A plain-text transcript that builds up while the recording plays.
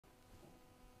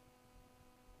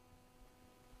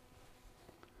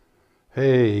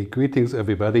Hey, greetings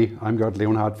everybody. I'm Gerd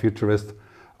Leonhard, Futurist.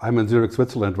 I'm in Zurich,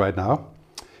 Switzerland right now.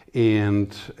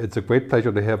 And it's a great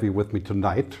pleasure to have you with me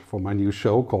tonight for my new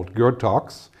show called Gerd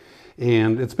Talks.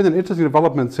 And it's been an interesting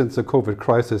development since the COVID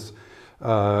crisis,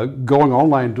 going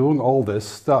online, doing all this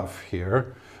stuff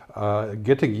here,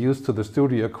 getting used to the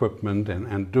studio equipment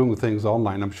and doing things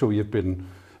online. I'm sure you've been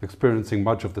experiencing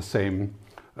much of the same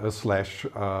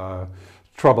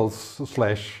troubles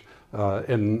slash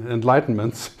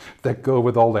enlightenments that go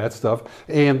with all that stuff.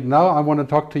 And now I want to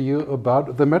talk to you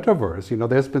about the metaverse. You know,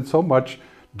 there's been so much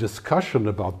discussion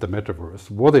about the metaverse,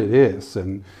 what it is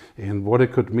and what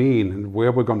it could mean and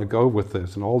where we're going to go with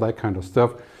this and all that kind of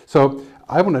stuff. So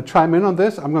I want to chime in on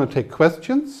this. I'm going to take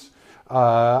questions.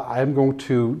 I'm going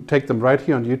to take them right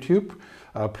here on YouTube.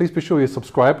 Please be sure you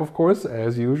subscribe, of course,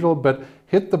 as usual, but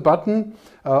hit the button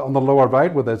on the lower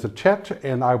right where there's a chat,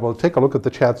 and I will take a look at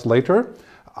the chats later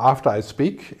after I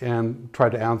speak and try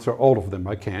to answer all of them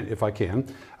if I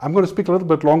can. I'm going to speak a little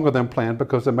bit longer than planned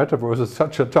because the metaverse is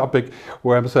such a topic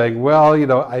where I'm saying, well, you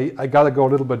know, I got to go a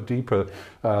little bit deeper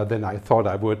than I thought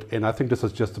I would. And I think this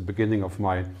is just the beginning of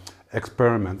my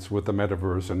experiments with the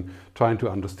metaverse and trying to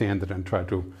understand it and try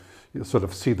to sort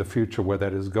of see the future where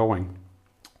that is going.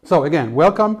 So again,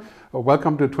 welcome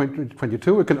to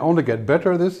 2022. It can only get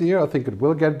better this year. I think it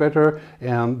will get better,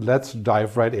 and let's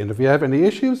dive right in. If you have any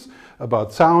issues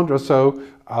about sound or so,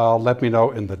 let me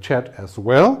know in the chat as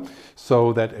well,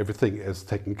 so that everything is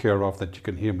taken care of, that you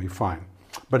can hear me fine.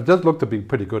 But it does look to be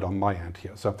pretty good on my end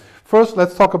here. So first,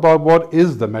 let's talk about what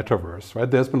is the metaverse, right?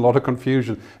 There's been a lot of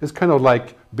confusion. It's kind of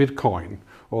like Bitcoin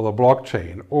or the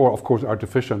blockchain, or of course,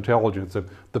 artificial intelligence.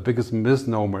 The biggest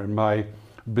misnomer in my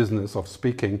business of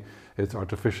speaking is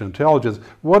artificial intelligence.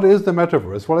 What is the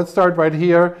metaverse? Well, let's start right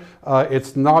here.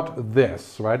 It's not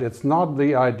this, right? It's not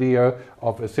the idea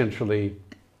of essentially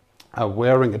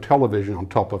wearing a television on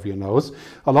top of your nose.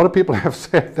 A lot of people have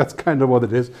said that's kind of what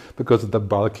it is because of the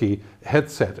bulky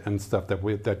headset and stuff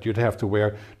that you'd have to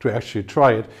wear to actually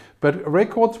try it. But Ray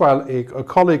Kurzweil, a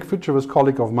colleague, futurist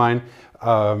colleague of mine,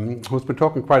 who's been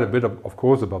talking quite a bit, of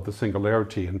course, about the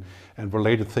singularity and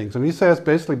related things. And he says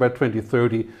basically by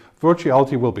 2030, virtual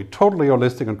reality will be totally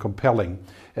holistic and compelling.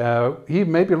 He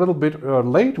may be a little bit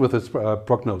late with his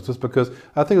prognosis because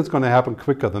I think it's going to happen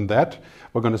quicker than that.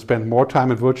 We're going to spend more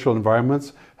time in virtual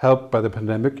environments, helped by the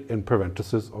pandemic, in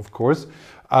parentheses, of course.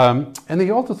 And he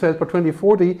also says by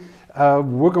 2040,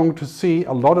 we're going to see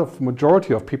a lot of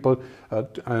majority of people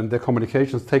and their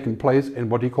communications taking place in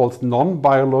what he calls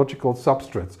non-biological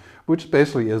substrates, which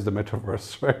basically is the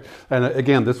metaverse, right? And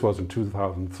again, this was in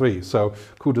 2003, so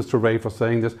kudos to Ray for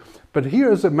saying this. But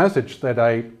here is a message that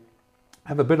I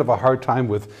have a bit of a hard time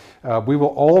with. We will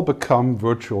all become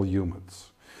virtual humans.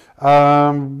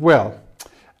 Well,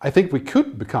 I think we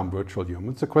could become virtual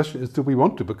humans. The question is, do we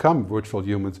want to become virtual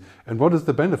humans? And what is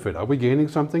the benefit? Are we gaining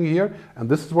something here? And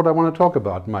this is what I want to talk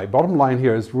about. My bottom line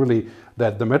here is really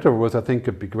that the metaverse, I think,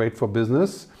 could be great for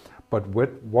business, but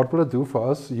what will it do for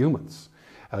us humans?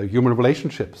 Human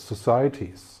relationships,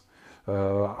 societies,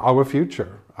 our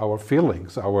future, our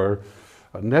feelings, our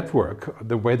network,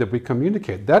 the way that we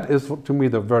communicate. That is, to me,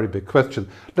 the very big question.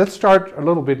 Let's start a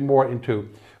little bit more into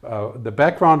the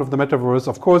background of the metaverse.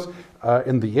 Of course,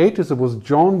 in the 80s, it was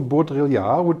Jean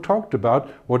Baudrillard who talked about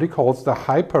what he calls the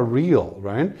hyper-real,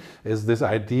 right? Is this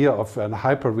idea of an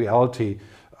hyper-reality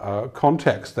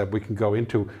context that we can go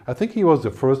into. I think he was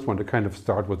the first one to kind of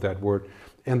start with that word.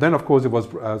 And then, of course, it was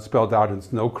spelled out in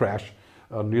Snow Crash,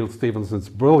 Neil Stephenson's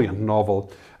brilliant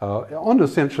novel on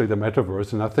essentially the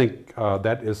metaverse, and I think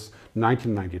that is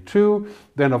 1992.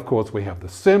 Then, of course, we have The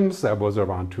Sims. That was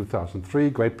around 2003.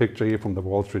 Great picture here from the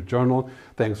Wall Street Journal.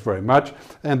 Thanks very much.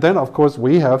 And then, of course,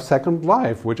 we have Second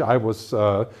Life, which I was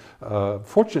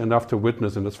fortunate enough to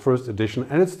witness in its first edition,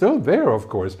 and it's still there, of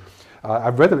course.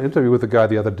 I've read an interview with a guy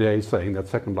the other day saying that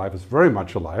Second Life is very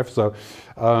much alive. So,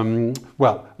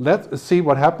 well, let's see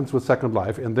what happens with Second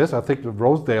Life. In this, I think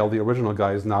Rosedale, the original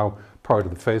guy, is now part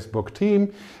of the Facebook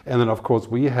team. And then, of course,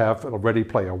 we have Ready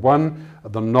Player One,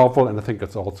 the novel, and I think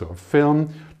it's also a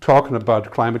film, talking about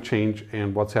climate change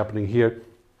and what's happening here.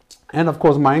 And, of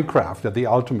course, Minecraft, the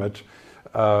ultimate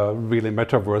really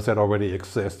metaverse that already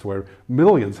exists, where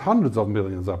millions, hundreds of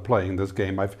millions are playing this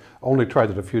game. I've only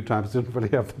tried it a few times, didn't really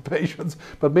have the patience,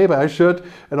 but maybe I should.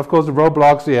 And of course, the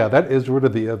Roblox, yeah, that is really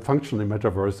the functionally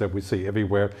metaverse that we see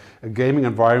everywhere. A gaming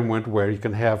environment where you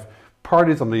can have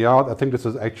parties on the out. I think this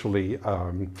is actually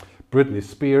Britney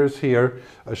Spears here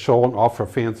showing off her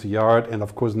fancy art. And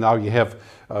of course, now you have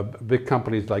big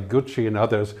companies like Gucci and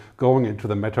others going into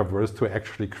the metaverse to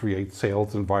actually create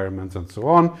sales environments and so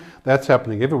on. That's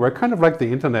happening everywhere, kind of like the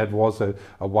internet was a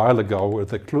while ago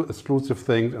with exclusive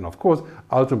things. And of course,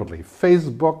 ultimately,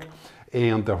 Facebook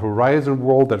and the horizon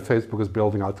world that Facebook is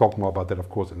building. I'll talk more about that, of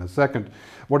course, in a second.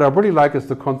 What I really like is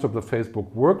the concept of Facebook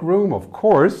Workroom, of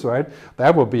course, right?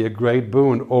 That will be a great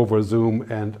boon over Zoom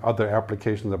and other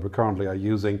applications that we currently are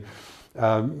using.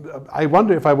 I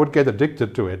wonder if I would get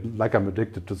addicted to it, like I'm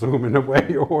addicted to Zoom in a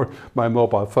way, or my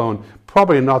mobile phone.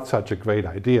 Probably not such a great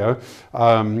idea.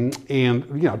 And,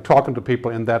 you know, talking to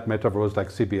people in that metaverse like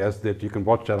CBS did, you can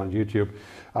watch that on YouTube.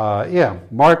 Yeah,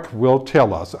 Mark will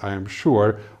tell us, I am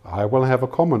sure. I will have a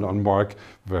comment on Mark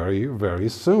very, very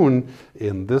soon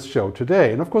in this show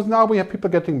today. And of course, now we have people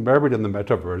getting married in the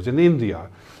metaverse in India.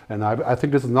 And I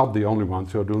think this is not the only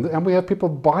ones who are doing it. And we have people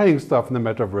buying stuff in the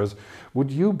metaverse.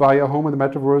 Would you buy a home in the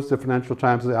metaverse? The Financial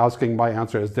Times is asking. My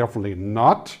answer is definitely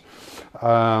not.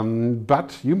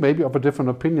 But you may be of a different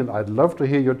opinion. I'd love to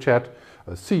hear your chat,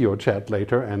 see your chat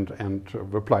later and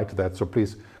reply to that. So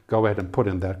please go ahead and put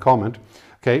in that comment.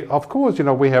 Okay, of course, you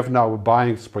know, we have now a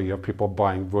buying spree of people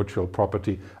buying virtual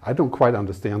property. I don't quite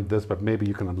understand this, but maybe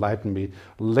you can enlighten me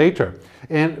later.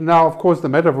 And now, of course, the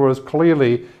metaverse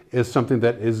clearly is something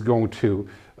that is going to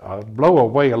blow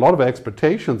away a lot of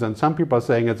expectations. And some people are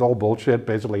saying it's all bullshit,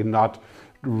 basically not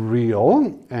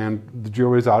real, and the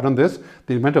jury's out on this.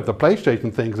 The inventor of the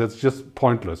PlayStation thinks it's just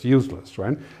pointless, useless,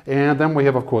 right? And then we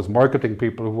have, of course, marketing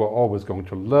people who are always going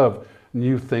to love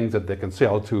new things that they can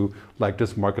sell to, like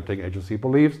this marketing agency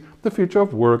believes the future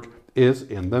of work is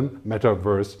in the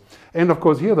metaverse. And of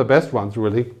course, here are the best ones,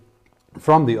 really,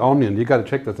 from The Onion. You got to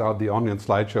check this out, The Onion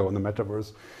slideshow in the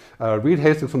metaverse. Reed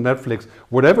Hastings from Netflix.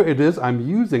 Whatever it is, I'm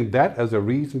using that as a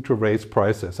reason to raise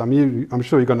prices. I'm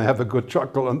sure you're going to have a good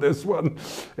chuckle on this one.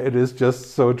 It is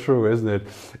just so true, isn't it?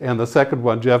 And the second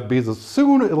one, Jeff Bezos.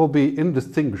 Soon it'll be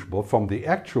indistinguishable from the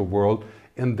actual world,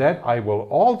 in that I will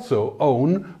also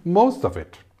own most of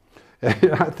it.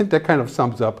 I think that kind of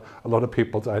sums up a lot of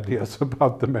people's ideas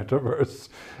about the metaverse.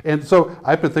 And so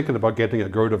I've been thinking about getting a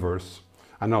Gerdaverse.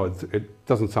 I know it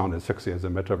doesn't sound as sexy as a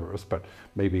metaverse, but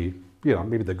maybe, you know,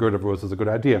 maybe the Gerdaverse is a good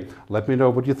idea. Let me know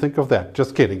what you think of that.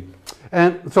 Just kidding.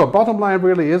 And so bottom line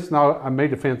really is, now I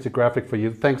made a fancy graphic for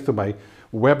you thanks to my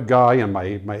web guy and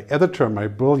my editor, my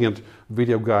brilliant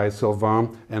video guy,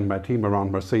 Sylvain, and my team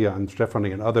around Marcia and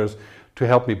Stephanie and others, to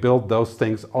help me build those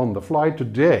things on the fly.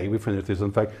 Today, we finished this.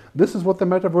 In fact, this is what the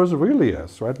metaverse really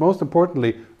is, right? Most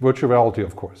importantly, virtual reality,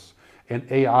 of course, and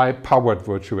AI-powered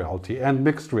virtual reality and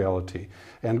mixed reality,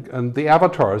 and the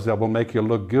avatars that will make you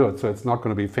look good. So it's not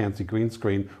going to be fancy green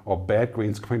screen, or bad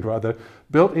green screen rather.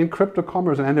 Built-in crypto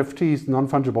commerce and NFTs,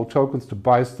 non-fungible tokens to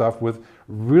buy stuff with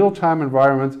real-time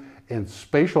environments, and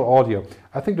spatial audio.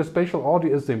 I think the spatial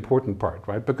audio is the important part,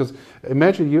 right? Because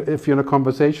imagine if you're in a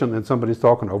conversation and somebody's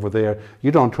talking over there, you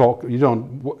don't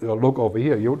look over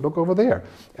here, you look over there.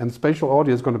 And spatial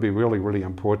audio is going to be really, really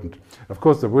important. Of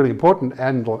course, the really important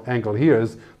angle here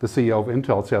is the CEO of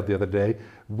Intel said the other day,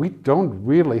 we don't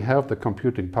really have the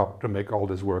computing power to make all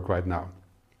this work right now,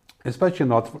 especially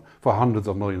not for hundreds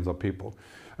of millions of people.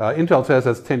 Intel says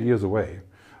that's 10 years away.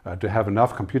 To have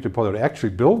enough computing power to actually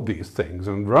build these things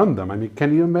and run them. I mean,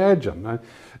 can you imagine?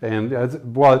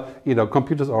 And well, you know,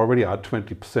 computers already are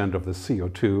 20% of the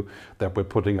CO2 that we're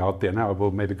putting out there. Now it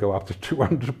will maybe go up to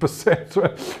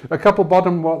 200%. A couple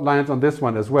bottom lines on this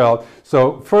one as well.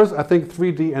 So first, I think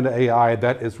 3D and AI,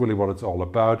 that is really what it's all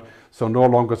about. So no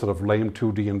longer sort of lame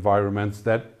 2D environments.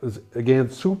 That is,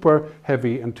 again, super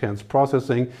heavy, intense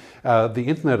processing. The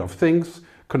Internet of Things,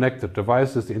 connected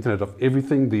devices, the Internet of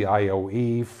Everything, the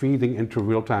IoE, feeding into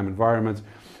real-time environments,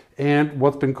 and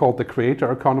what's been called the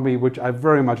creator economy, which I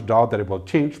very much doubt that it will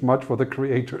change much for the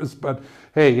creators, but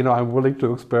hey, you know, I'm willing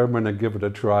to experiment and give it a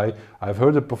try. I've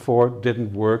heard it before,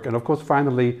 didn't work. And of course,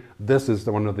 finally, this is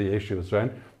one of the issues,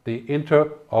 right? The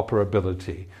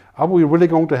interoperability. Are we really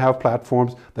going to have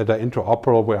platforms that are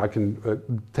interoperable where I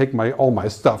can take all my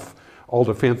stuff, all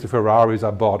the fancy Ferraris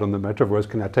I bought on the metaverse,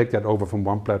 can I take that over from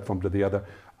one platform to the other?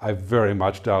 I very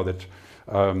much doubt it.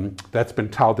 That's been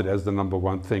touted as the number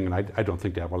one thing, and I don't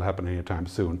think that will happen anytime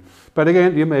soon. But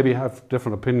again, you maybe have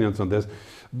different opinions on this.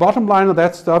 Bottom line of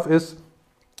that stuff is,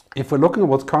 if we're looking at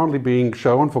what's currently being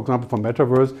shown, for example, for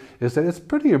metaverse, is that it's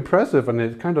pretty impressive, and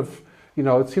it kind of, you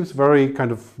know, it seems very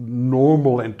kind of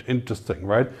normal and interesting,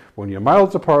 right? When you're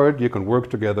miles apart, you can work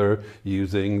together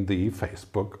using the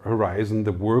Facebook Horizon,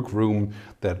 the workroom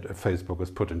that Facebook has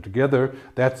put in together.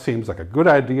 That seems like a good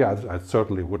idea. I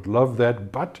certainly would love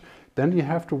that, but then you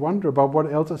have to wonder about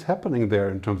what else is happening there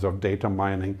in terms of data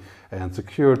mining and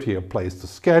security, a place to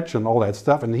sketch and all that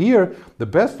stuff. And here, the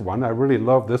best one, I really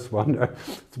love this one,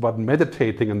 it's about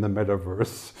meditating in the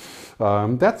metaverse.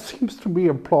 That seems to be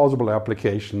a plausible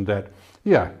application that,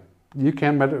 yeah, you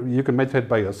can meditate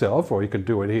by yourself, or you can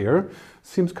do it here.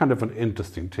 Seems kind of an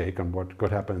interesting take on what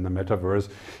could happen in the metaverse.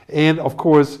 And of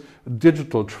course,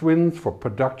 digital twins for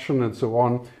production and so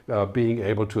on, being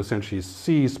able to essentially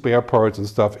see spare parts and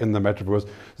stuff in the metaverse.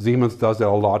 Siemens does that a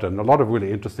lot, and a lot of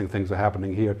really interesting things are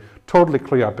happening here. Totally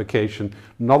clear application,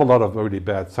 not a lot of really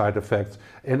bad side effects.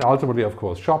 And ultimately, of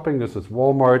course, shopping. This is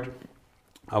Walmart.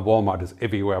 Walmart is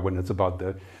everywhere when it's about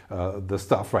the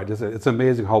stuff, right? It's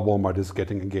amazing how Walmart is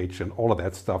getting engaged in all of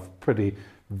that stuff.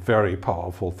 Very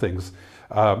powerful things.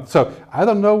 So I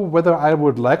don't know whether I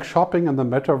would like shopping in the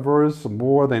metaverse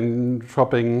more than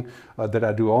shopping that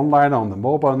I do online on the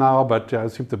mobile now, but there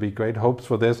seem to be great hopes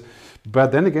for this.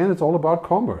 But then again, it's all about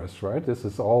commerce, right? This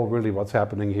is all really what's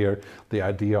happening here, the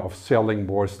idea of selling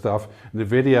more stuff.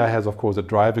 NVIDIA has, of course, a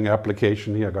driving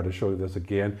application here. I got to show you this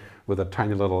again with a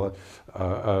tiny little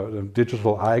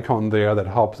digital icon there that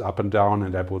hops up and down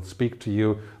and that will speak to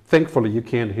you. Thankfully, you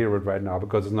can't hear it right now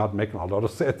because it's not making a lot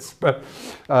of sense. But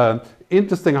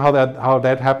interesting how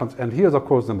that happens. And here's, of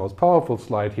course, the most powerful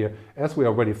slide here. As we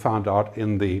already found out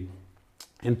in the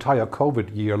entire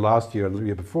COVID year, last year and the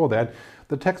year before that,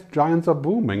 the tech giants are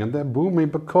booming, and they're booming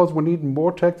because we need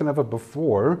more tech than ever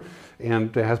before,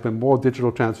 and there has been more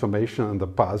digital transformation in the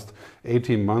past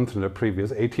 18 months than the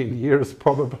previous 18 years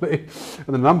probably,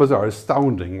 and the numbers are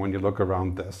astounding when you look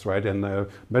around this, right? And the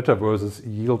metaverses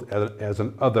yield as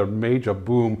another major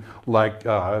boom, like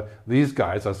these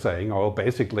guys are saying, oh,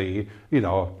 basically, you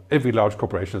know, every large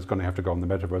corporation is going to have to go in the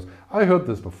metaverse. I heard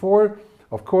this before.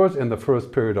 Of course, in the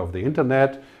first period of the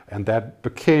internet, and that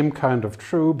became kind of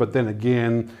true, but then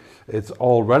again, it's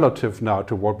all relative now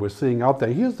to what we're seeing out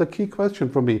there. Here's the key question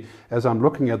for me as I'm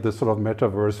looking at this sort of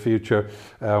metaverse future.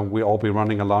 We'll all be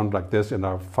running around like this in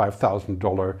our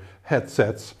 $5,000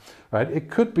 headsets, right? It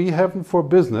could be heaven for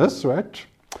business, right?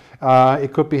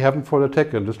 It could be heaven for the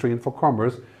tech industry and for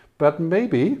commerce, but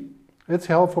maybe it's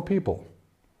hell for people.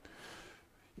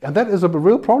 And that is a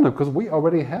real problem because we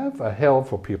already have a hell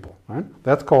for people, right?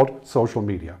 That's called social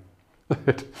media.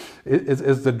 It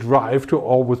is the drive to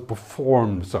always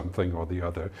perform something or the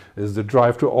other. It is the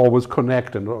drive to always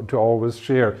connect and to always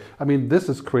share. I mean, this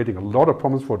is creating a lot of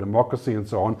problems for democracy and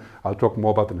so on. I'll talk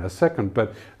more about that in a second,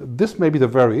 but this may be the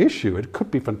very issue. It could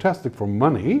be fantastic for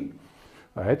money,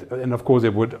 right? And of course,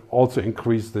 it would also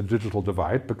increase the digital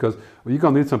divide because you're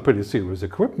going to need some pretty serious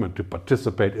equipment to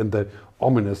participate in the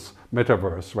ominous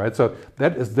metaverse, right? So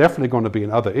that is definitely going to be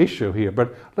another issue here.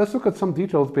 But let's look at some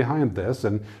details behind this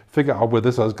and figure out where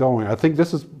this is going. I think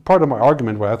this is part of my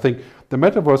argument where I think the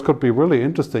metaverse could be really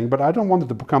interesting, but I don't want it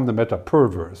to become the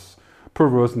metaperverse.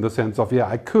 Perverse in the sense of, yeah,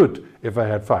 I could if I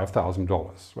had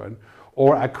 $5,000, right?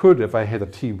 Or I could if I had a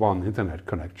T1 internet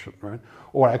connection, right?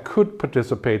 Or I could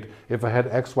participate if I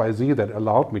had XYZ that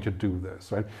allowed me to do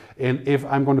this, right? And if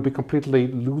I'm going to be completely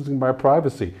losing my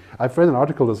privacy. I've read an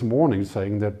article this morning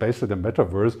saying that basically the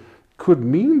metaverse could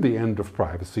mean the end of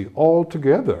privacy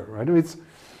altogether, right? I mean,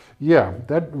 yeah,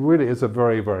 that really is a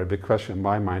very, very big question in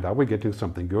my mind. Are we getting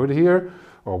something good here?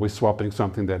 Or are we swapping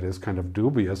something that is kind of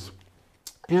dubious?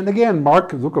 And again,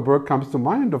 Mark Zuckerberg comes to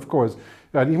mind, of course.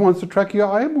 And he wants to track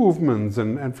your eye movements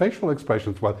and facial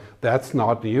expressions. Well, that's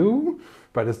not new,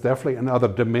 but it's definitely another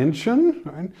dimension.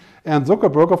 Right? And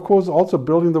Zuckerberg, of course, also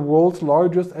building the world's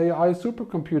largest AI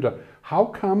supercomputer. How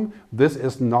come this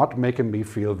is not making me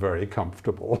feel very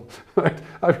comfortable? Right?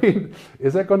 I mean,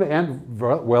 is that going to end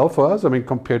well for us? I mean,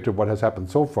 compared to what has happened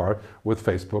so far with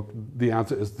Facebook, the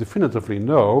answer is definitively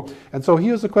no. And so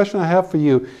here's the question I have for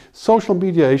you. Social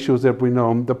media issues that we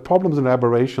know, the problems and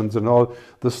aberrations and all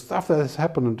the stuff that has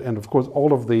happened, and of course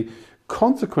all of the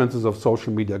consequences of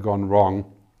social media gone wrong.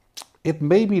 It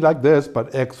may be like this,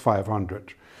 but X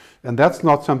 500. And that's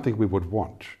not something we would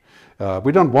want.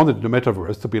 We don't want the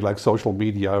metaverse to be like social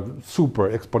media, super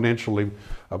exponentially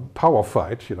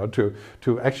power-fight, you know,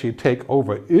 to actually take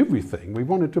over everything. We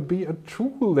want it to be a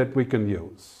tool that we can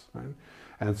use. Right?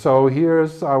 And so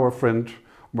here's our friend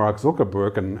Mark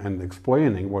Zuckerberg and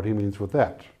explaining what he means with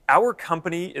that. Our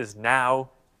company is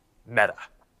now Meta.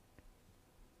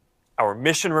 Our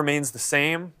mission remains the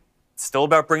same. It's still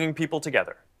about bringing people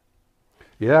together.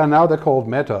 Yeah, now they're called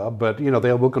Meta, but you know,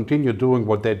 they will continue doing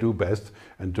what they do best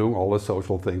and doing all the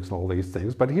social things and all these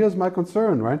things. But here's my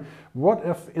concern, right? What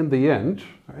if in the end,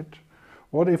 right?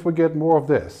 What if we get more of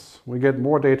this? We get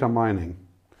more data mining.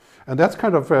 And that's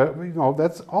kind of,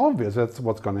 that's obvious, that's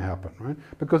what's going to happen, right?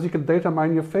 Because you can data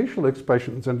mine your facial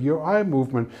expressions and your eye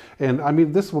movement. And I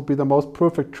mean, this would be the most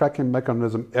perfect tracking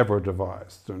mechanism ever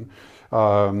devised.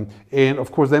 And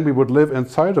of course, then we would live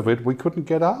inside of it. We couldn't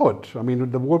get out. I mean,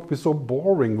 the world would be so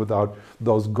boring without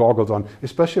those goggles on,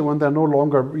 especially when they're no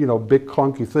longer, big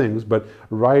clunky things, but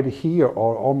right here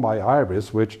or on my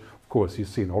iris, which, of course, you've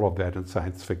seen all of that in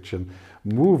science fiction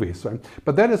movies. Right?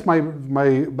 But that is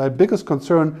my biggest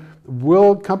concern.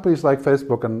 Will companies like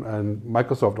Facebook and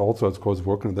Microsoft also, of course,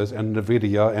 working on this, and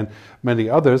NVIDIA and many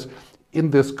others, in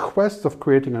this quest of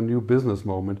creating a new business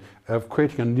moment, of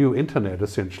creating a new internet,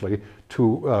 essentially,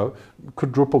 to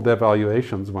quadruple their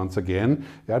valuations once again,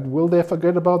 will they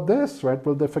forget about this, right?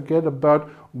 Will they forget about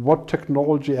what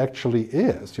technology actually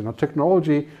is?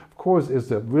 Technology, of course, is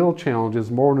the real challenge, is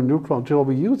more neutral until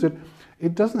we use it.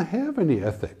 It doesn't have any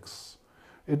ethics.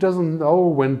 It doesn't know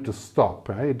when to stop,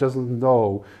 right? It doesn't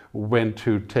know when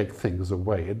to take things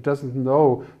away. It doesn't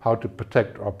know how to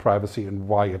protect our privacy and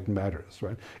why it matters,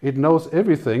 right? It knows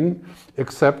everything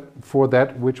except for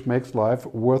that which makes life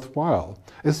worthwhile.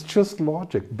 It's just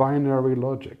logic, binary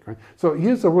logic, right? So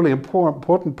here's a really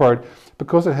important part.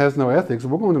 Because it has no ethics,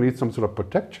 we're going to need some sort of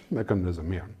protection mechanism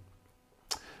here.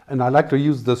 And I like to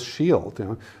use this shield,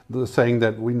 the saying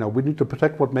that we need to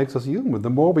protect what makes us human. The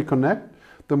more we connect,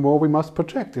 the more we must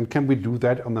protect. And can we do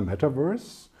that on the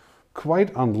metaverse?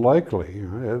 Quite unlikely.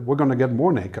 We're going to get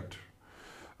more naked.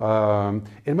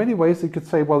 In many ways, you could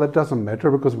say, well, it doesn't matter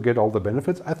because we get all the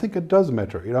benefits. I think it does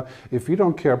matter. If you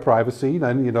don't care privacy,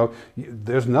 then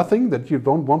there's nothing that you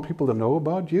don't want people to know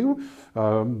about you.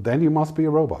 Then you must be a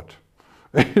robot.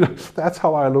 That's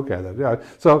how I look at it. Yeah.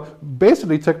 So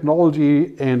basically,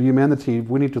 technology and humanity,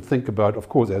 we need to think about, of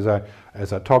course,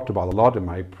 as I talked about a lot in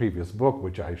my previous book,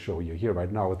 which I show you here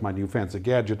right now with my new fancy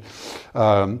gadget.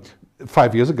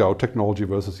 5 years ago, Technology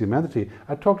versus Humanity.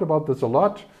 I talked about this a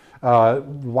lot.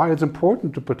 Why it's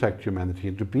important to protect humanity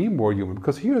and to be more human.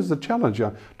 Because here's the challenge.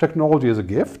 Technology is a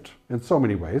gift in so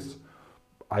many ways.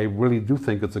 I really do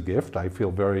think it's a gift. I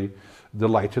feel very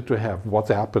delighted to have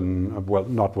WhatsApp and, well,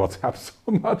 not WhatsApp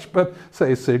so much, but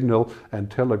say Signal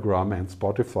and Telegram and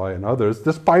Spotify and others.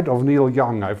 Despite of Neil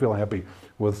Young, I feel happy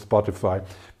with Spotify.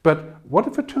 But what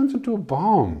if it turns into a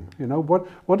bomb?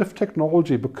 What if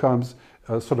technology becomes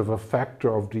sort of a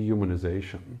factor of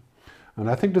dehumanization? And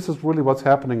I think this is really what's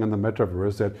happening in the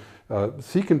metaverse, that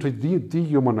seeking to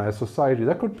dehumanize society,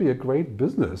 that could be a great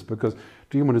business, because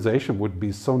dehumanization would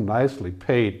be so nicely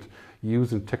paid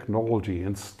using technology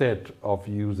instead of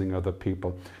using other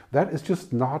people. That is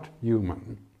just not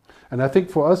human. And I think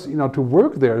for us, to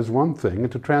work there is one thing,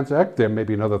 and to transact there may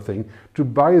be another thing, to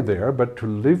buy there, but to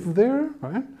live there,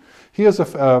 right? Here's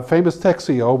a famous tech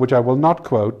CEO, which I will not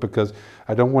quote because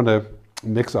I don't want to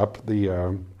mix up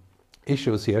the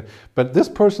issues here, but this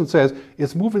person says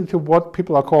it's moving to what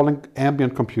people are calling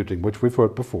ambient computing, which we've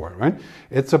heard before, right?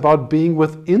 It's about being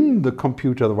within the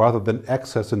computer rather than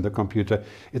accessing the computer.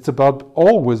 It's about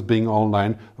always being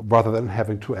online rather than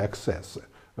having to access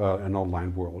an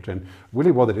online world. And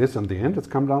really what it is in the end, it's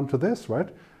come down to this, right?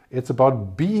 It's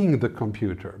about being the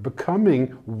computer, becoming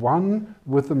one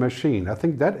with the machine. I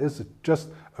think that is just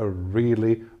a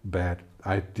really bad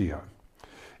idea.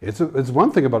 It's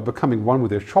one thing about becoming one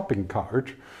with your shopping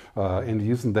cart and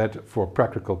using that for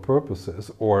practical purposes,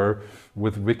 or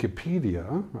with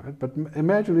Wikipedia, right? But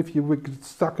imagine if you were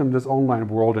stuck in this online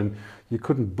world and you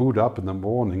couldn't boot up in the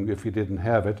morning if you didn't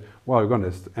have it. Well, you're going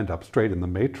to end up straight in the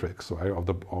Matrix, right?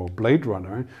 or Blade Runner.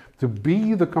 Right? To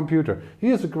be the computer.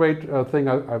 Here's a great thing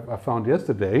I found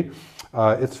yesterday.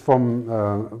 It's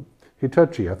from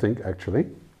Hitachi, I think, actually.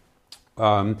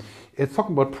 It's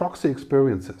talking about proxy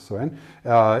experiences, right?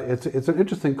 It's an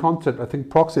interesting concept. I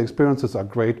think proxy experiences are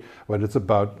great when it's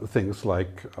about things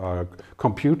like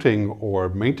computing or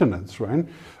maintenance, right?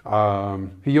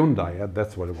 Hyundai,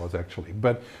 that's what it was actually.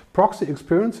 But proxy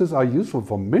experiences are useful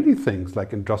for many things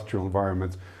like industrial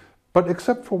environments, but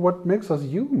except for what makes us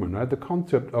human, right? The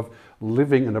concept of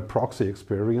living in a proxy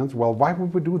experience. Well, why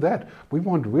would we do that? We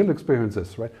want real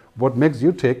experiences, right? What makes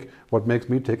you tick, what makes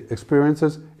me tick?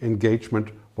 Experiences,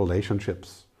 engagement,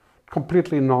 relationships.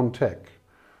 Completely non-tech.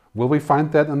 Will we find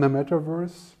that in the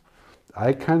metaverse?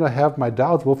 I kind of have my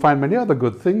doubts. We'll find many other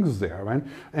good things there, right?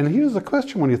 And here's the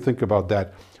question when you think about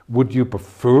that. Would you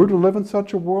prefer to live in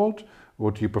such a world?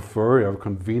 Would you prefer a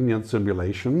convenient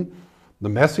simulation? The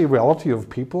messy reality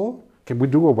of people? Can we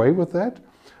do away with that?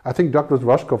 I think Dr.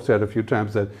 Rushkoff said a few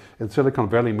times that in Silicon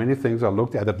Valley, many things are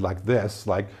looked at it like this,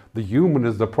 like the human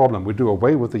is the problem. We do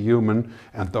away with the human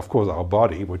and, of course, our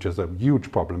body, which is a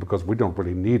huge problem because we don't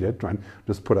really need it, right?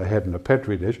 Just put our head in a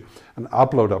petri dish and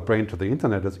upload our brain to the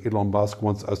internet, as Elon Musk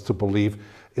wants us to believe.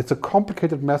 It's a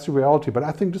complicated, messy reality, but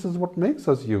I think this is what makes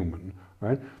us human,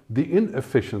 right? The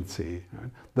inefficiency,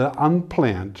 right? The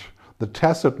unplanned, the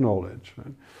tacit knowledge,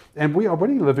 right? And we are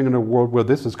already living in a world where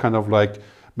this is kind of like,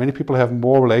 many people have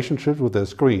more relationships with their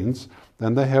screens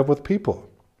than they have with people.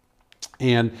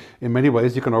 And in many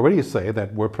ways, you can already say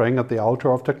that we're praying at the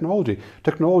altar of technology.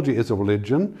 Technology is a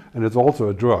religion, and it's also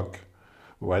a drug.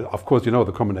 Well, of course, you know,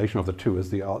 the combination of the two is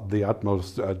the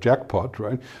utmost jackpot,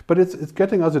 right? But it's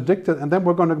getting us addicted, and then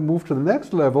we're going to move to the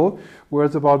next level, where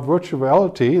it's about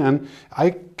virtuality. And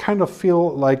I kind of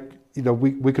feel like, you know,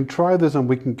 we can try this and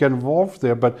we can get involved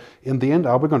there, but in the end,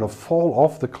 are we going to fall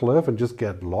off the cliff and just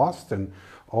get lost in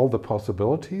all the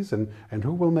possibilities? And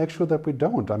who will make sure that we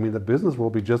don't? I mean, the business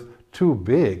will be just too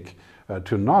big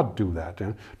to not do that.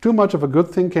 Too much of a good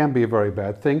thing can be a very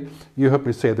bad thing. You heard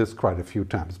me say this quite a few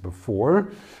times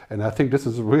before, and I think this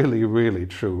is really, really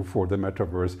true for the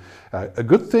metaverse. A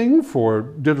good thing for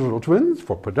digital twins,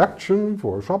 for production,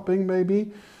 for shopping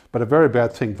maybe, but a very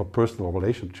bad thing for personal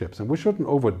relationships. And we shouldn't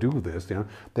overdo this. You know?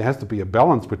 There has to be a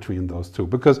balance between those two,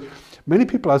 because many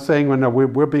people are saying, well, no,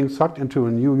 we're being sucked into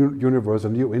a new universe, a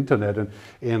new internet,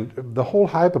 and the whole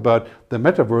hype about the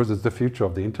metaverse is the future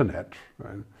of the internet.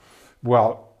 Right?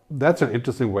 Well, that's an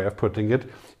interesting way of putting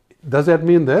it. Does that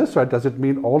mean this, right? Does it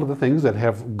mean all of the things that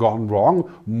have gone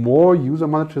wrong? More user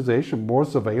monetization, more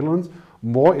surveillance,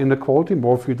 more inequality,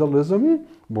 more feudalism,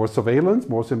 more surveillance,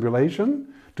 more simulation?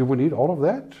 Do we need all of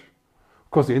that? Of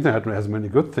course, the internet has many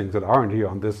good things that aren't here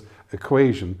on this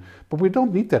equation, but we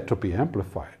don't need that to be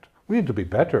amplified. We need to be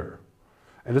better.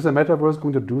 And is the metaverse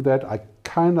going to do that? I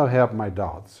kind of have my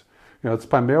doubts. You know, it's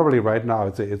primarily right now,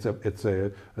 it's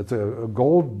a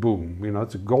gold boom. You know,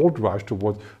 it's a gold rush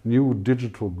towards new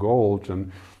digital gold,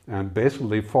 and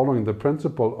basically following the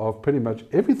principle of pretty much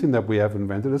everything that we have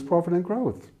invented is profit and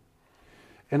growth.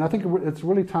 And I think it's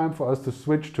really time for us to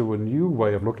switch to a new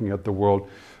way of looking at the world.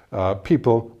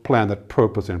 People, planet,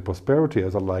 purpose, and prosperity,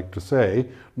 as I like to say,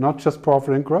 not just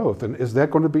profit and growth. And is that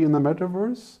going to be in the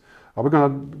metaverse? Are we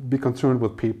going to be concerned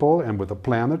with people and with the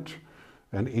planet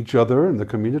and each other and the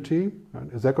community?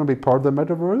 Is that going to be part of the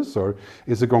metaverse? Or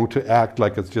is it going to act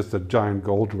like it's just a giant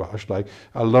gold rush? Like,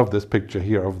 I love this picture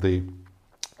here of the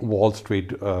Wall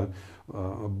Street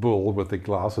bull with the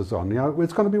glasses on. Yeah,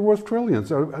 it's going to be worth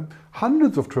trillions,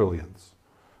 hundreds of trillions.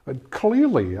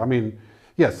 Clearly, I mean,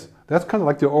 yes, that's kind of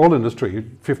like the oil industry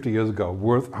 50 years ago,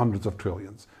 worth hundreds of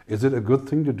trillions. Is it a good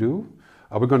thing to do?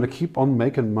 Are we going to keep on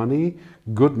making money,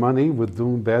 good money, with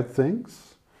doing bad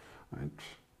things? Right?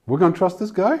 We're going to trust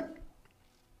this guy?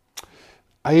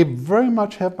 I very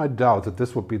much have my doubts that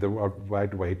this would be the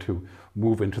right way to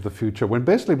move into the future, when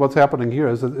basically what's happening here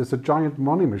is a giant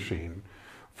money machine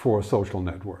for social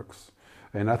networks.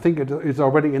 And I think it's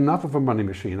already enough of a money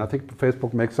machine. I think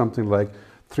Facebook makes something like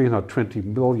 $320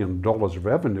 million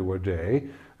revenue a day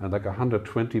and like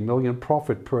 120 million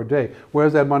profit per day.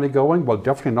 Where's that money going? Well,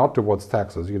 definitely not towards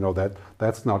taxes. You know,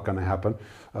 that's not going to happen.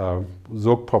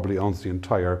 Zuck probably owns the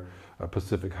entire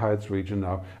Pacific Heights region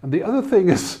now. And the other thing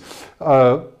is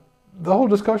the whole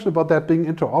discussion about that being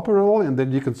interoperable, and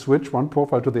then you can switch one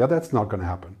profile to the other. That's not going to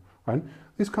happen, right?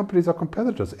 These companies are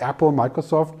competitors. Apple,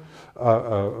 Microsoft,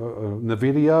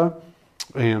 NVIDIA,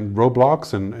 and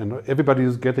Roblox, and everybody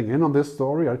is getting in on this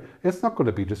story. It's not going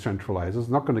to be decentralized. It's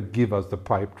not going to give us the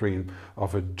pipe dream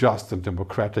of a just and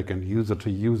democratic and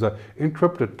user-to-user,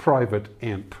 encrypted, private,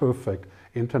 and perfect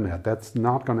internet. That's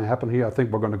not going to happen here. I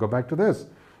think we're going to go back to this.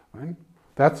 Right?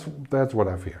 That's what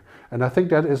I fear. And I think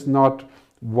that is not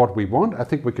what we want. I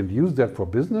think we can use that for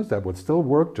business. That would still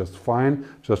work just fine,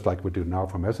 just like we do now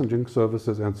for messaging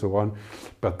services and so on.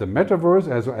 But the metaverse,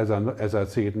 as I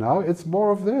see it now, it's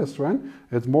more of this, right?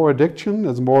 It's more addiction,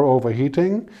 it's more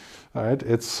overheating, right?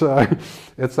 It's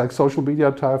like social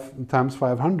media times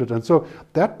 500. And so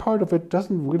that part of it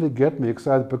doesn't really get me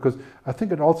excited, because I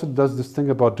think it also does this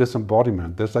thing about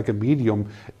disembodiment. There's like a medium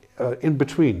in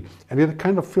between. And it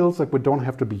kind of feels like we don't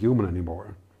have to be human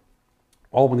anymore.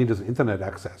 All we need is internet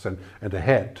access and a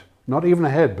head. Not even a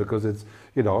head, because it's,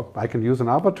 you know, I can use an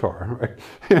avatar,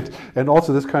 right? And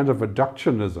also this kind of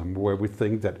reductionism where we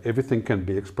think that everything can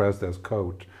be expressed as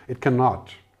code. It cannot.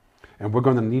 And we're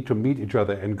going to need to meet each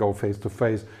other and go face to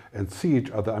face and see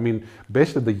each other. I mean,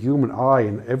 basically the human eye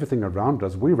and everything around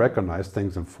us, we recognize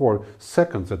things in 4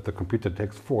 seconds that the computer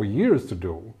takes 4 years to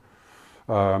do.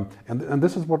 And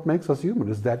this is what makes us human,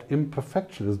 is that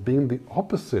imperfection, is being the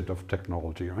opposite of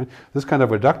technology, right? This kind of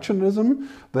reductionism,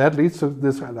 that leads to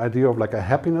this idea of like a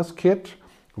happiness kit,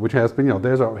 which has been,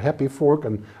 there's a happy fork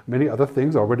and many other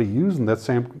things already using that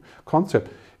same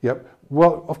concept. Yeah,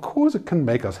 well, of course it can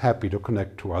make us happy to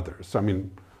connect to others. I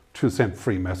mean, to send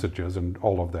free messages and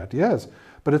all of that, yes.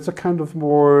 But it's a kind of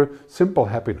more simple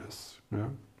happiness. Yeah?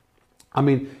 I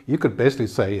mean, you could basically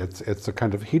say it's a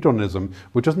kind of hedonism,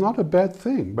 which is not a bad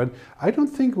thing. But I don't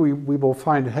think we will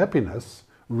find happiness,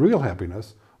 real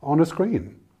happiness, on a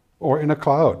screen or in a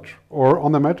cloud or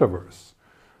on the metaverse.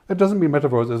 It doesn't mean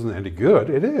metaverse isn't any good.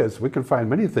 It is. We can find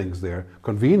many things there.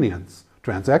 Convenience,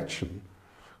 transaction,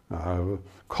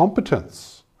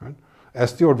 competence. Right?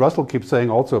 As Stuart Russell keeps saying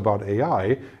also about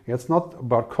AI, it's not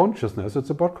about consciousness, it's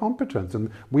about competence.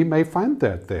 And we may find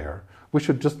that there. We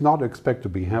should just not expect to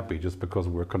be happy just because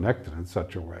we're connected in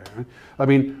such a way. Right? I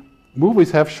mean,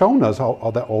 movies have shown us how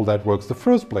all that works. The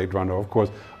first Blade Runner, of course,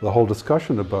 the whole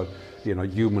discussion about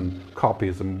human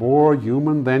copyism, more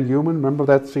human than human. Remember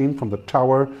that scene from the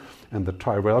tower and the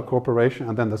Tyrell Corporation?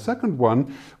 And then the second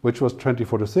one, which was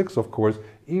 2046, of course,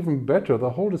 even better. The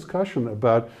whole discussion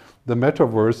about the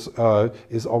metaverse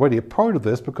is already a part of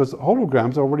this, because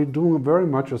holograms are already doing very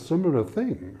much a similar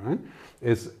thing, right?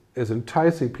 Is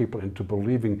enticing people into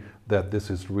believing that this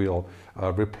is real,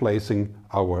 replacing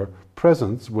our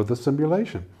presence with a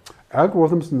simulation.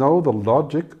 Algorithms know the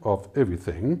logic of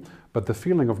everything, but the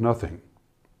feeling of nothing.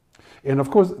 And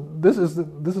of course, this is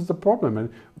the problem,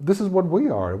 and this is what we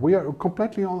are. We are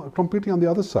completely on the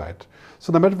other side.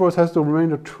 So the metaverse has to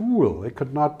remain a tool. It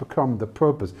could not become the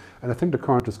purpose. And I think the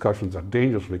current discussions are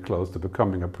dangerously close to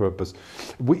becoming a purpose.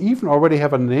 We even already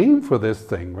have a name for this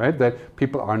thing, right? That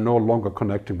people are no longer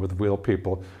connecting with real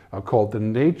people, called the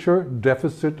nature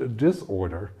deficit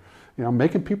disorder.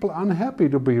 Making people unhappy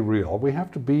to be real. We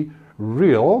have to be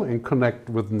real and connect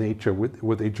with nature,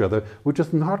 with each other, which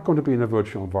is not going to be in a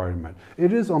virtual environment.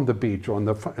 It is on the beach or in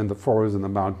the forest, in the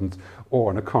mountains, or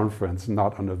on a conference,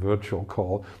 not on a virtual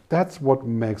call. That's what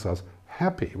makes us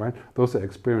happy, right? Those are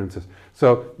experiences.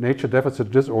 So nature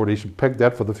deficit disorder, you should peg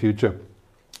that for the future.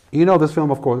 This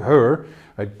film, of course, Her,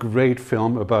 a great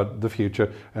film about the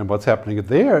future and what's happening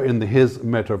there in his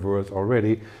metaverse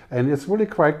already. And it's really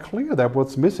quite clear that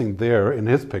what's missing there in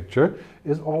his picture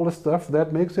is all the stuff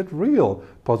that makes it real.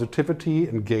 Positivity,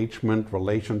 engagement,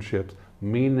 relationships,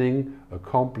 meaning,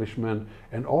 accomplishment,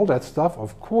 and all that stuff,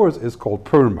 of course, is called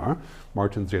PERMA.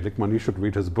 Martin Seligman, you should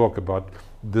read his book about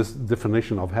this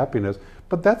definition of happiness.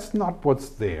 But that's not what's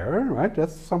there, right?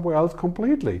 That's somewhere else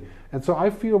completely. And so I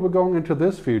feel we're going into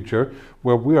this future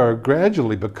where we are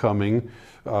gradually becoming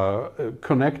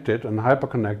connected and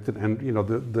hyper-connected and,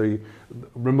 the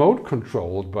remote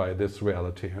controlled by this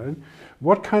reality. Right?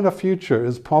 What kind of future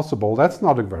is possible? That's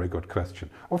not a very good question.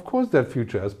 Of course that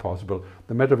future is possible.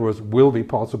 The metaverse will be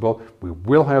possible. We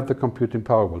will have the computing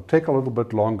power. It will take a little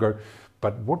bit longer.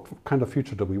 But what kind of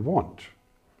future do we want?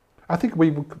 I think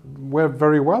we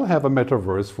very well have a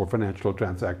metaverse for financial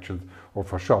transactions or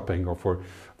for shopping or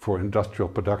for industrial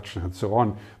production and so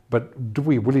on. But do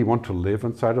we really want to live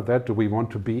inside of that? Do we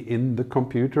want to be in the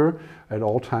computer at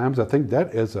all times? I think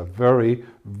that is a very,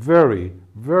 very,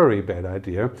 very bad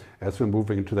idea as we're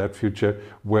moving into that future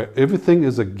where everything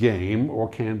is a game or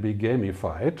can be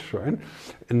gamified, right?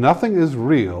 And nothing is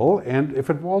real, and if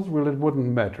it was real, it wouldn't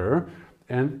matter.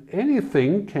 And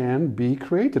anything can be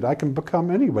created. I can become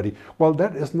anybody. Well,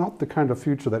 that is not the kind of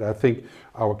future that I think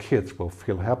our kids will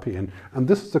feel happy in. And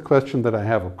this is the question that I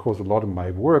have, of course, a lot of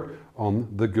my work on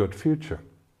the good future.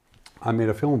 I made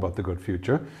a film about the good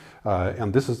future,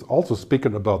 and this is also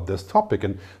speaking about this topic.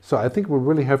 And so I think we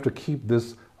really have to keep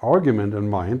this argument in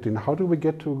mind. How do we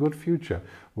get to a good future?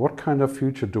 What kind of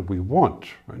future do we want?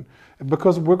 Right?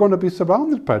 Because we're going to be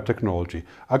surrounded by technology.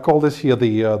 I call this here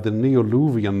the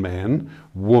Neoluvian man,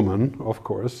 woman, of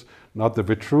course, not the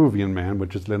Vitruvian man,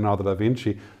 which is Leonardo da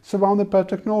Vinci, surrounded by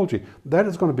technology. That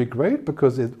is going to be great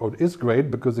because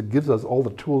it gives us all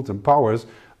the tools and powers.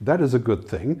 That is a good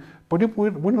thing. But if we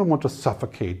don't want to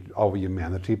suffocate our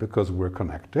humanity because we're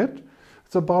connected.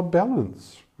 It's about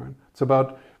balance. Right? It's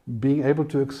about being able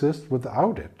to exist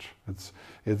without it.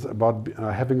 It's about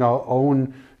having our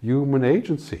own human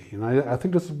agency. And I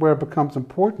think this is where it becomes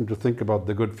important to think about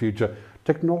the good future.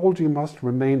 Technology must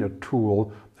remain a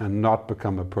tool and not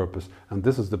become a purpose. And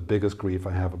this is the biggest grief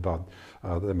I have about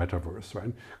the metaverse.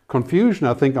 Right? Confusion,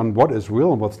 I think, on what is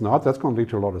real and what's not, that's going to lead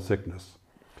to a lot of sickness.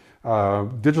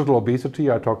 Digital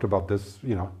obesity, I talked about this,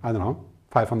 I don't know,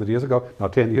 500 years ago,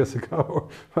 not 10 years ago.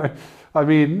 Right? I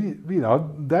mean,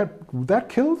 that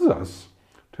kills us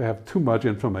to have too much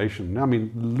information. I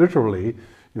mean, literally,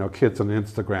 kids on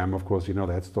Instagram, of course, you know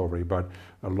that story, but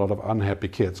a lot of unhappy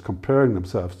kids comparing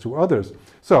themselves to others.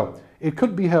 So it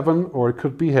could be heaven or it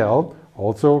could be hell,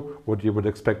 also what you would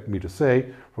expect me to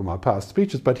say from our past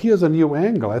speeches. But here's a new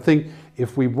angle. I think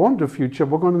if we want a future,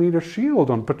 we're going to need a shield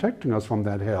on protecting us from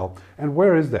that hell. And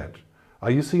where is that?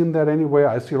 Are you seeing that anywhere?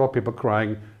 I see a lot of people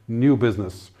crying, new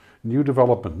business, new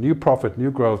development, new profit,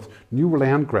 new growth, new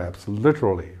land grabs,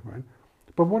 literally, right?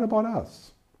 But what about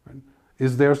us? Right?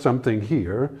 Is there something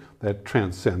here that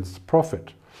transcends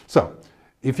profit? So,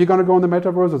 if you're going to go in the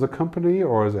metaverse as a company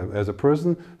or as a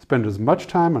person, spend as much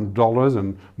time and dollars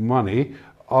and money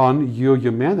on your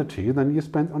humanity than you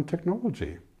spend on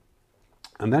technology.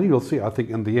 And then you'll see, I think,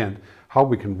 in the end, how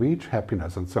we can reach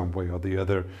happiness in some way or the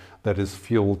other that is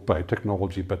fueled by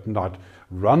technology but not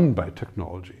run by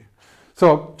technology.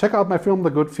 So check out my film,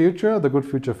 The Good Future,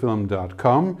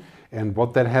 thegoodfuturefilm.com. And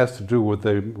what that has to do with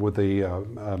the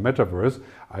metaverse,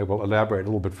 I will elaborate a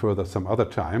little bit further some other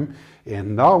time.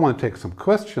 And now I want to take some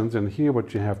questions and hear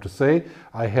what you have to say.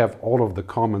 I have all of the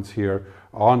comments here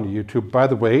on YouTube. By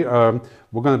the way,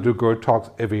 we're going to do Gerd Talks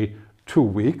every 2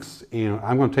 weeks, and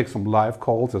I'm going to take some live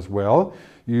calls as well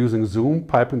using Zoom,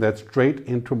 piping that straight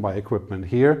into my equipment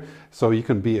here. So you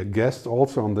can be a guest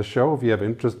also on the show. If you have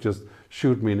interest, just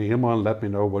shoot me an email and let me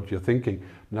know what you're thinking.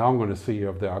 Now I'm going to see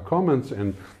if there are comments,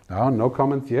 and no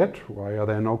comments yet. Why are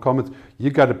there no comments? You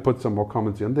got to put some more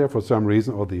comments in there for some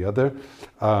reason or the other.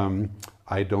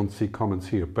 I don't see comments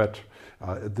here, but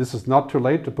this is not too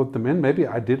late to put them in. Maybe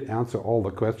I did answer all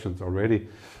the questions already.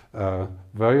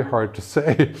 Very hard to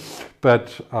say,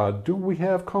 but do we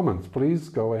have comments? Please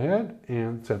go ahead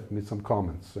and send me some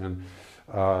comments and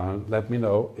let me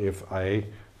know if I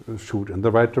shoot in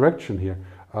the right direction here.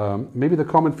 Maybe the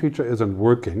comment feature isn't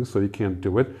working, so you can't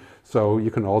do it. So you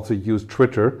can also use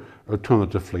Twitter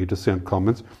alternatively to send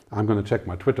comments. I'm going to check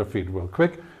my Twitter feed real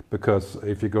quick, because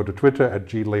if you go to Twitter at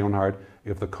Gerd Leonhard,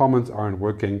 if the comments aren't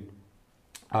working,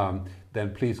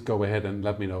 then please go ahead and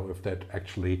let me know if that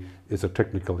actually is a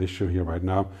technical issue here right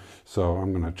now. So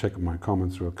I'm going to check my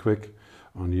comments real quick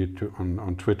on YouTube,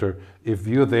 on Twitter. If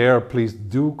you're there, please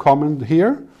do comment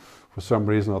here. For some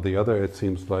reason or the other, it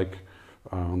seems like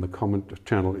the comment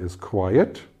channel is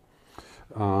quiet.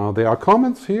 There are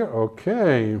comments here.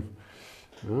 Okay.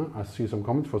 I see some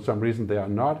comments. For some reason, they are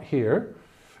not here.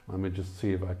 Let me just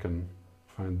see if I can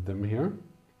find them here.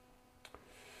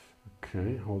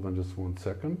 Okay, hold on just 1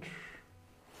 second.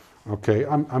 Okay,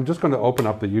 I'm just going to open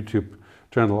up the YouTube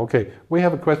channel. Okay, we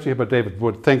have a question here by David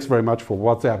Wood. Thanks very much for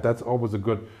WhatsApp. That's always a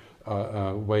good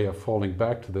way of falling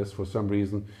back to this. For some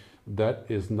reason, that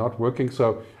is not working.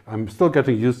 So I'm still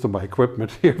getting used to my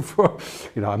equipment here.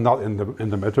 I'm not in the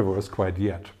metaverse quite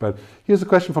yet. But here's a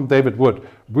question from David Wood.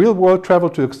 Real world travel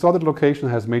to exotic location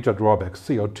has major drawbacks: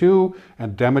 CO2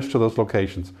 and damage to those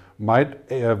locations. Might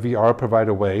VR provide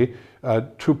a way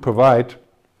to provide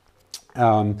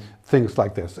things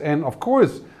like this? And of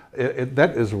course,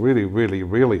 that is really, really,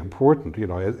 really important.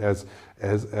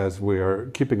 As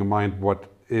we're keeping in mind what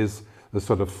is the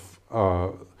sort of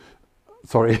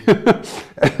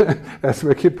as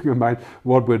we're keeping in mind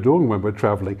what we're doing when we're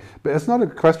traveling. But it's not a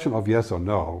question of yes or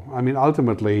no. I mean,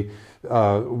 ultimately, we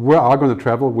are going to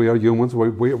travel. We are humans.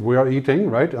 We are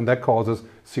eating, right? And that causes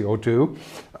CO2.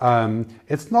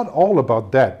 It's not all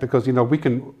about that, because, we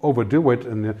can overdo it.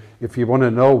 And if you want to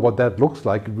know what that looks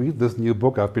like, read this new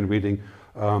book I've been reading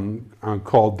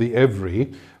called The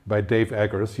Every by Dave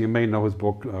Eggers. You may know his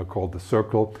book called The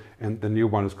Circle, and the new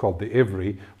one is called The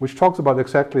Every, which talks about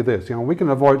exactly this. We can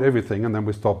avoid everything and then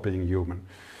we stop being human.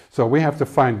 So we have to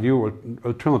find new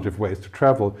alternative ways to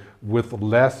travel with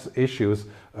less issues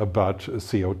about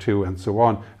CO2 and so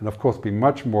on, and of course be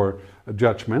much more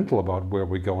judgmental about where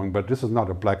we're going. But this is not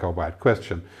a black or white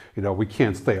question. We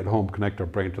can't stay at home, connect our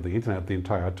brain to the internet the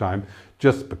entire time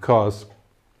just because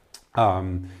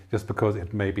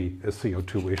it may be a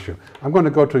CO2 issue. I'm going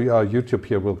to go to YouTube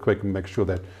here real quick and make sure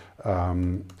that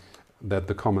that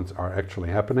the comments are actually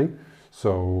happening.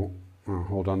 So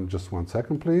hold on just 1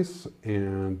 second, please.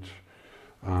 And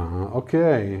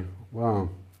okay, wow.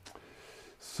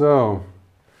 So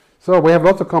we have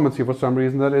lots of comments here. For some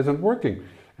reason that isn't working,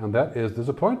 and that is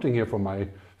disappointing here for my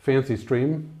fancy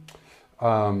stream.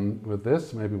 With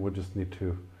this, maybe we'll just need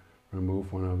to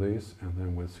remove one of these and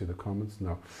then we'll see the comments.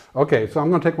 No. Okay, so I'm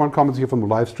going to take one comment here from the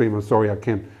live stream. I'm sorry I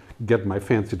can't get my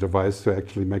fancy device to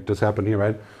actually make this happen here,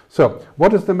 right? So,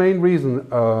 what is the main reason,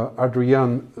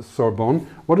 Adrienne Sorbonne,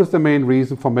 what is the main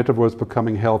reason for metaverse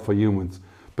becoming hell for humans?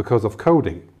 Because of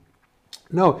coding?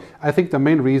 No, I think the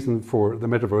main reason for the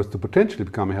metaverse to potentially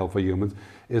become hell for humans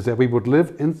is that we would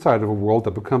live inside of a world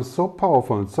that becomes so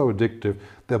powerful and so addictive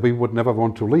that we would never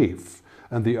want to leave.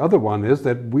 And the other one is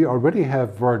that we already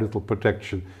have very little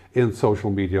protection in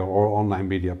social media or online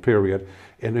media, period.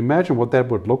 And imagine what that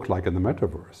would look like in the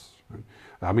metaverse.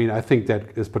 I mean, I think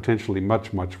that is potentially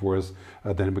much, much worse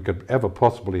than we could ever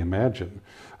possibly imagine.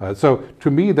 So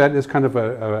to me, that is kind of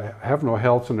a heaven or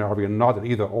hell scenario, not an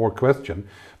either or question,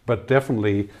 but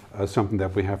definitely something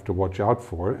that we have to watch out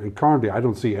for. And currently, I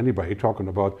don't see anybody talking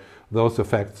about those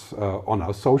effects on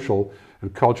our social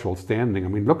and cultural standing. I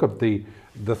mean, look at the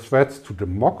threats to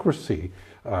democracy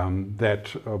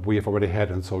that we have already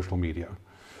had in social media.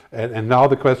 And now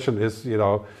the question is, you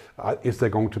know, is there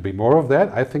going to be more of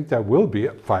that? I think there will be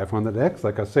 500x.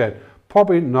 Like I said,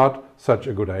 probably not such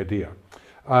a good idea.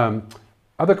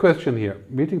 Other question here,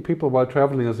 meeting people while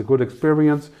traveling is a good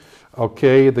experience.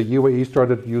 Okay, the UAE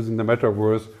started using the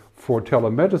metaverse for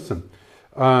telemedicine.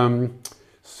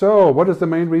 So what is the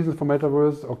main reason for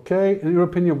metaverse? Okay, in your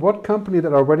opinion, what company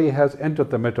that already has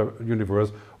entered the meta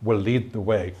universe will lead the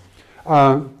way?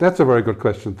 That's a very good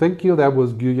question. Thank you. That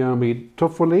was Guillermo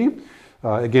Toffoli.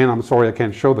 Again, I'm sorry I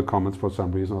can't show the comments for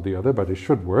some reason or the other, but it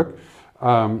should work.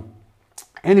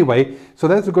 Anyway, so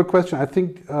that's a good question. I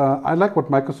think I like what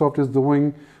Microsoft is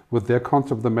doing with their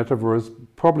concept of the metaverse,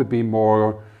 probably be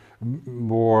more,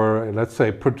 let's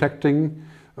say, protecting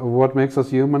what makes us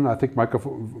human. I think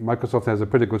Microsoft has a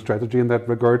pretty good strategy in that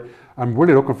regard. I'm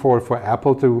really looking forward for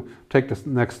Apple to take this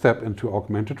next step into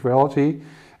augmented reality.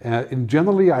 And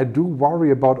generally, I do worry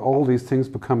about all these things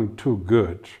becoming too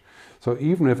good. So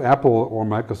even if Apple or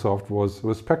Microsoft was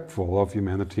respectful of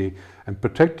humanity and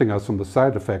protecting us from the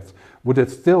side effects, would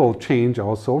it still change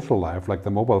our social life like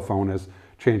the mobile phone has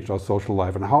changed our social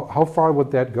life? And how far would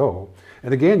that go?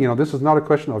 And again, you know, this is not a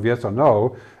question of yes or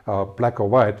no, black or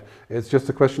white. It's just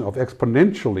a question of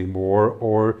exponentially more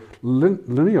or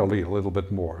linearly a little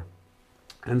bit more.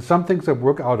 And some things that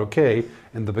work out okay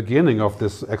in the beginning of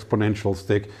this exponential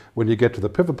stick, when you get to the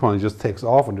pivot point, it just takes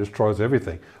off and destroys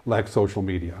everything, like social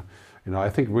media. You know, I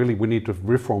think really we need to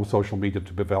reform social media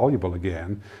to be valuable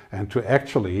again and to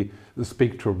actually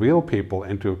speak to real people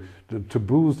and to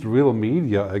boost real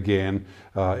media again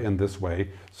in this way.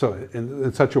 So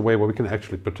in such a way where we can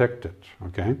actually protect it,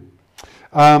 okay?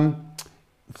 Can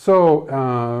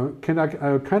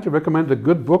I kind of recommend a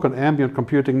good book on ambient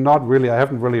computing? Not really. I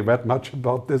haven't really read much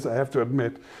about this, I have to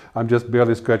admit. I'm just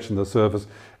barely scratching the surface.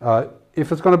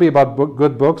 If it's going to be about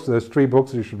good books, there's 3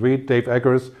 books you should read. Dave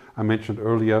Eggers, I mentioned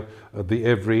earlier, The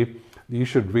Every. You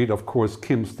should read, of course,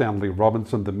 Kim Stanley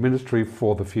Robinson, The Ministry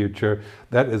for the Future.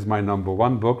 That is my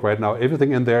 #1 book right now.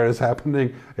 Everything in there is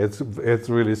happening. It's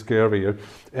really scary.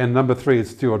 And #3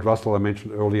 is Stuart Russell, I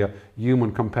mentioned earlier,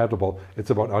 Human Compatible. It's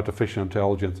about artificial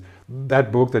intelligence.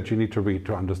 That book that you need to read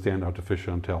to understand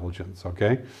artificial intelligence,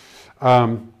 okay?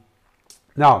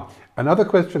 Now, another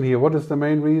question here. What is the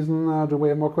main reason? Do we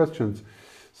have more questions?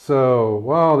 So,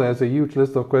 wow, there's a huge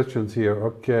list of questions here.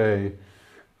 Okay.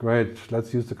 Great,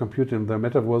 let's use the computer and the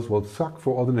metaverse will suck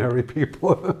for ordinary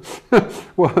people.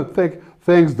 Well,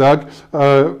 thanks, Doug.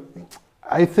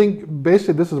 I think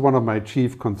basically this is one of my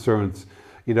chief concerns.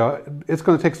 You know, it's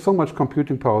going to take so much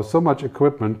computing power, so much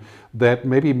equipment that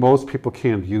maybe most people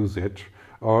can't use it.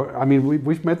 Or, I mean,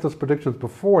 we've made those predictions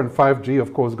before, and 5G,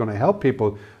 of course, is going to help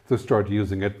people to start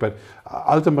using it. But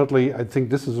ultimately, I think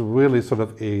this is really sort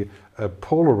of a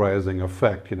polarizing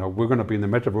effect. You know, we're going to be in the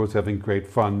metaverse having great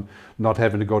fun, not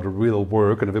having to go to real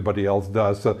work, and everybody else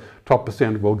does. So top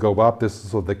percent will go up. This is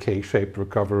sort of the K-shaped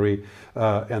recovery,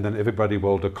 and then everybody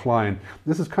will decline.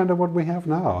 This is kind of what we have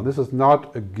now. This is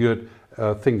not a good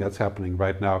thing that's happening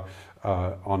right now.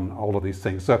 On all of these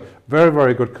things. So very,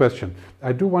 very good question.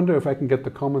 I do wonder if I can get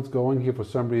the comments going here for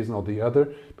some reason or the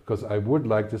other, because I would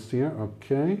like to see it.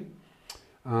 Okay.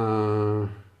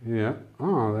 Yeah.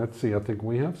 Oh, let's see. I think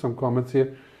we have some comments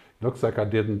here. Looks like I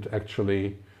didn't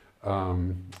actually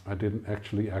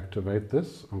activate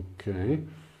this. Okay.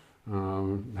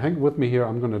 Hang with me here.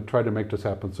 I'm going to try to make this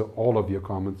happen so all of your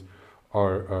comments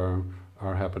are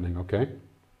happening. Okay.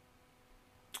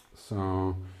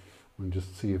 So. And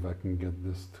just see if I can get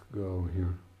this to go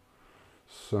here.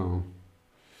 So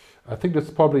I think that's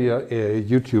probably a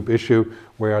YouTube issue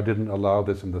where I didn't allow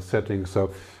this in the settings.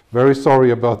 So very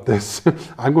sorry about this.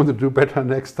 I'm going to do better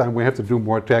next time. We have to do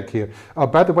more tech here.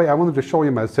 By the way, I wanted to show you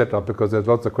my setup because there's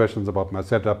lots of questions about my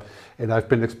setup. And I've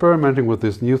been experimenting with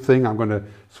this new thing. I'm going to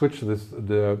switch to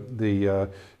the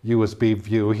USB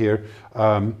view here.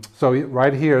 So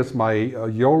right here is my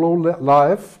YOLO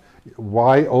Live.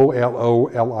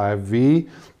 YOLOLIV,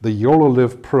 the YOLO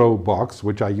Live Pro box,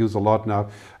 which I use a lot now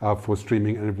for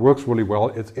streaming, and it works really well.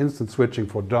 It's instant switching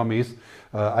for dummies.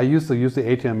 I used to use the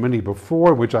ATM Mini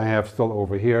before, which I have still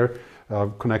over here.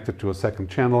 connected to a second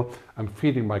channel. I'm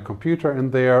feeding my computer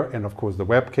in there, and of course the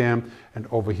webcam, and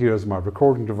over here is my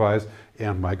recording device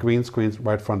and my green screens,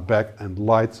 right front, back, and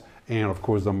lights, and of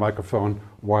course the microphone,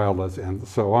 wireless, and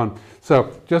so on.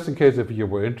 So just in case if you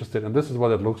were interested, and this is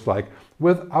what it looks like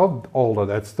without all of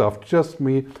that stuff, just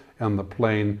me and the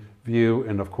plain view,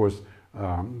 and of course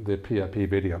the PIP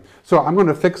video. So I'm going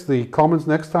to fix the comments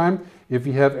next time. If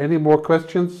you have any more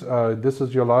questions, this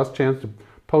is your last chance to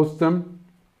post them.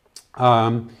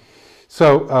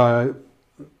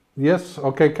 Yes,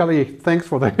 okay, Kelly, thanks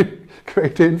for the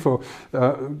great info.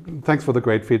 Thanks for the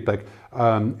great feedback.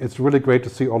 It's really great to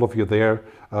see all of you there.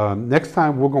 Next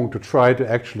time we're going to try to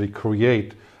actually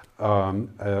create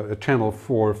a channel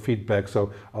for feedback,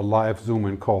 so a live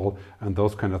Zoom-in call and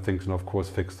those kind of things, and of course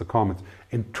fix the comments.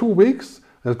 In 2 weeks,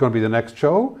 there's going to be the next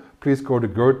show. Please go to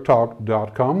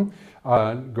gerdtalk.com,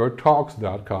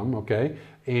 gerdtalks.com, okay?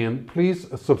 And please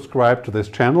subscribe to this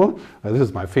channel. This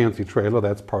is my fancy trailer.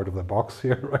 That's part of the box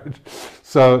here, right?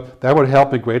 So that would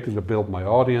help me greatly to build my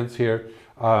audience here.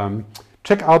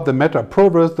 Check out the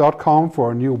metaperverse.com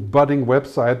for a new budding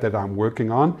website that I'm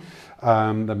working on.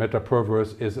 The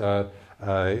metaperverse is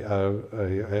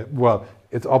well,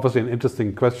 it's obviously an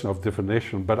interesting question of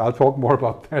definition, but I'll talk more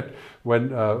about that when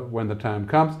the time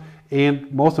comes.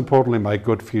 And most importantly, my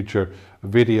good future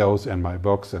videos and my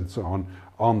books and so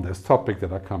on this topic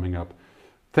that are coming up.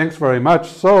 Thanks very much.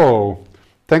 So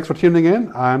thanks for tuning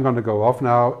in. I'm going to go off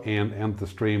now and end the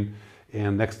stream.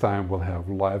 And next time we'll have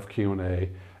live Q&A.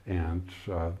 And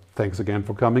thanks again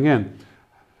for coming in.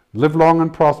 Live long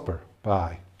and prosper.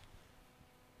 Bye.